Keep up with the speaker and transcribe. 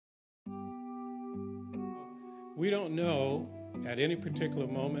We don't know at any particular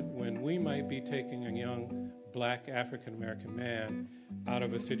moment when we might be taking a young black African-American man out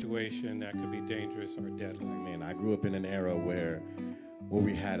of a situation that could be dangerous or deadly. Man, I grew up in an era where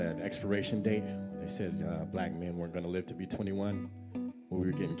we had an expiration date. They said black men weren't going to live to be 21, where we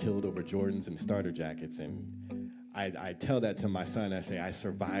were getting killed over Jordans and starter jackets. And I tell that to my son. I say, I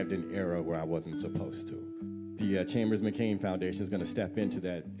survived an era where I wasn't supposed to. The Chambers-McCain Foundation is going to step into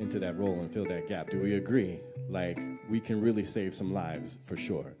that role and fill that gap. Do we agree? Like, we can really save some lives, for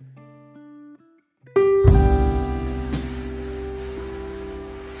sure.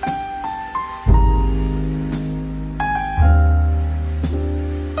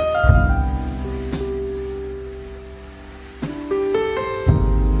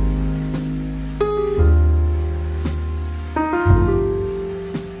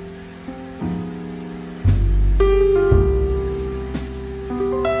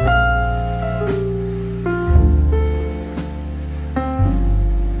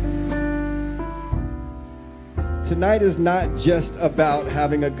 Tonight is not just about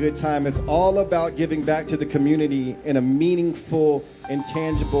having a good time. It's all about giving back to the community in a meaningful and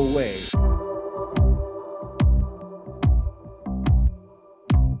tangible way.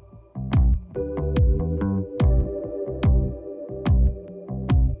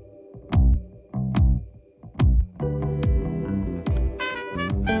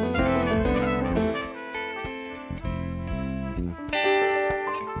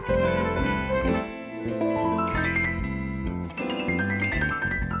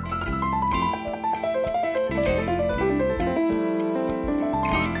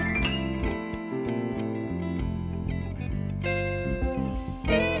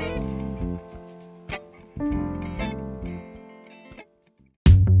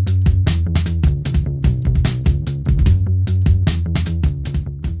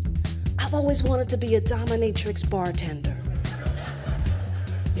 I've always wanted to be a dominatrix bartender.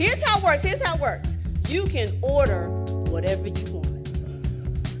 Here's how it works. You can order whatever you want.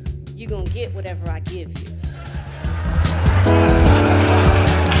 You're gonna get whatever I give you.